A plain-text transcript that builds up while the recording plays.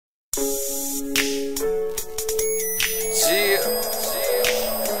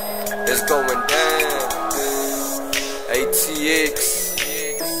going down. ATX,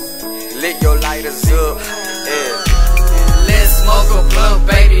 lit your lighters up and let's smoke a blunt,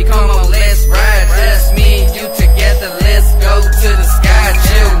 baby, come on, let's ride. Just me and you together, let's go to the sky.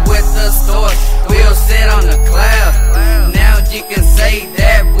 Chill with the stars, we'll sit on the cloud. Now you can say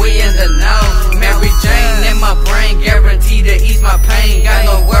that we in the know. Mary Jane in my brain, guaranteed to ease my pain. Got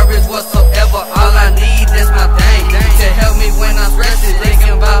no worries whatsoever, all I need is my thing to help me when I'm stressed.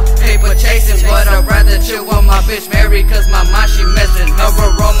 Thinking about paper chasing, but I'd rather chill with my bitch Mary, cause my mind she messing. Her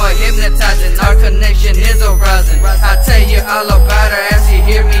aroma hypnotizing, our connection is arousing. I tell you all about her as you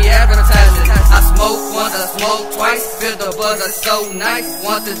hear me advertising. I smoke once, I smoke twice, feel the buzz is so nice.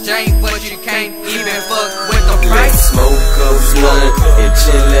 Want the Jane, but you can't even fuck with the price. Let's smoke a blunt and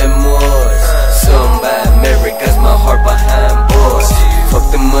chillin' more. Somebody Mary, cause my heart behind bars. Fuck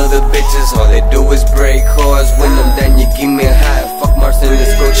them other bitches, all they do is break hearts. When I'm done, you give me a high. Fuck Martin,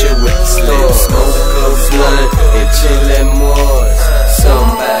 let's go chill with the stars. Smoke a blunt and chillin' more.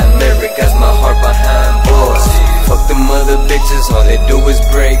 Somebody Mary, cause my heart behind bars. Fuck them other bitches, all they do is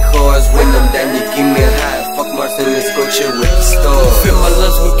break hearts. When I'm done, you give me a high. Fuck Martin, let's go chill with the stars. Fill my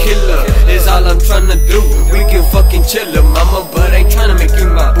lungs with killer, is all I'm tryna do. We can fucking chill mama, but ain't tryna make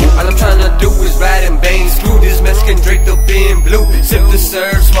you my boo. All I'm tryna do is ride and bang, screw this Mexican draped up in blue. Sip the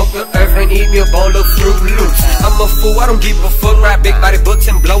serve, smoke the earth, and eat me a bowl of Fruit Loops. I'm a fool, I don't give a fuck. Ride big body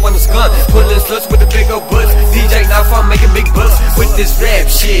books and blow on the skunk. Pulling sluts with the big old butts. DJ Nawfy, I'm making big bucks with this rap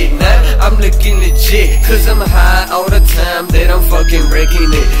shit. Nah, I'm looking legit, cause I'm high all the time that I'm fucking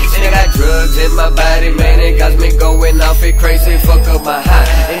breaking it. And I got drugs in my body, man, it got me going off it crazy. Fuck up my high,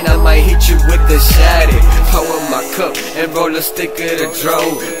 and I might hit you with the shotty. Pour up my cup and roll a stick of the dro.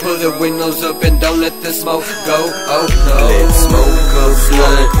 Pull the windows up and don't let the smoke go. Oh no. Let's smoke a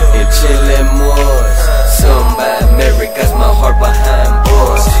blunt and chillin' more. Somebody Mary, cause my heart behind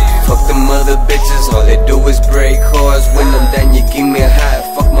bars. Fuck them other bitches, all they do is break hearts. When I'm done, you give me a high.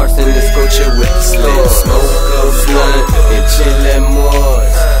 Fuck Martin, let's go chill with the stars. Let's smoke a blunt and chillin' more.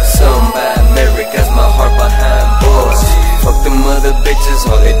 Somebody Mary, cause my heart behind bars. Fuck them other bitches,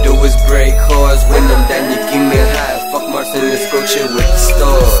 all they do is break hearts. When I'm done, you give me a high. Fuck Martin, let's go chill with the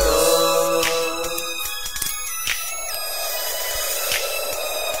stars.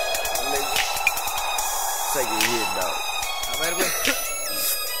 Take a hit, dog.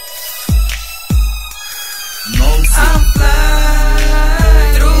 I'm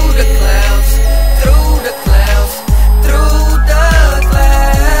flying through the clouds, through the clouds, through the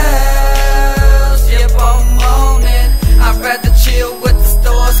clouds. Yep, I'm on it. I'd rather chill with the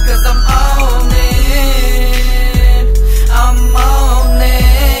stars, cause I'm on it. I'm on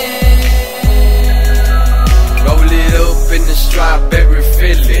it. Roll it up in the strawberry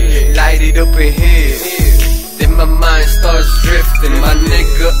feeling, light it up in here. Then my mind starts drifting, my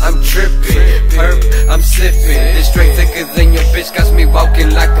nigga, I'm tripping. Perp, I'm sipping. This straight thicker than your bitch, got me walking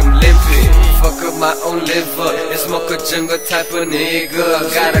like I'm limping. Fuck up my own liver, and smoke a jungle type of nigga. I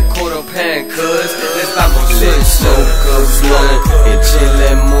got a quarter pan, cuz let's buy more shit. Let's smoke a blunt and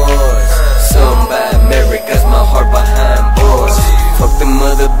chillin' more. Somebody Mary, cause my heart behind bars. Fuck them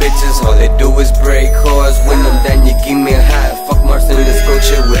other bitches, all they do is break hearts. When I'm done, you give me a high. Fuck Martin, let's go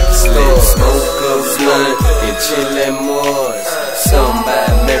chill with the stars. Let's smoke a blunt and chillin' more.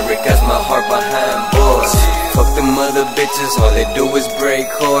 Somebody Mary, cause my heart behind bars. Fuck them other bitches, all they do is break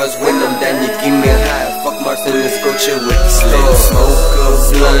hearts. When I'm done, you give me a high. Fuck Martin, let's go chill with the stars. Let's smoke a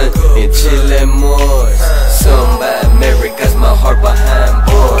blunt and chillin' more. Somebody Mary, cause my heart behind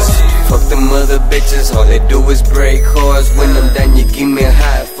bars. Fuck them other bitches, all they do is break hearts. When I'm done, you give me a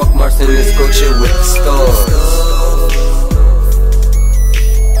high. Fuck Martin, let's go chill with the stars.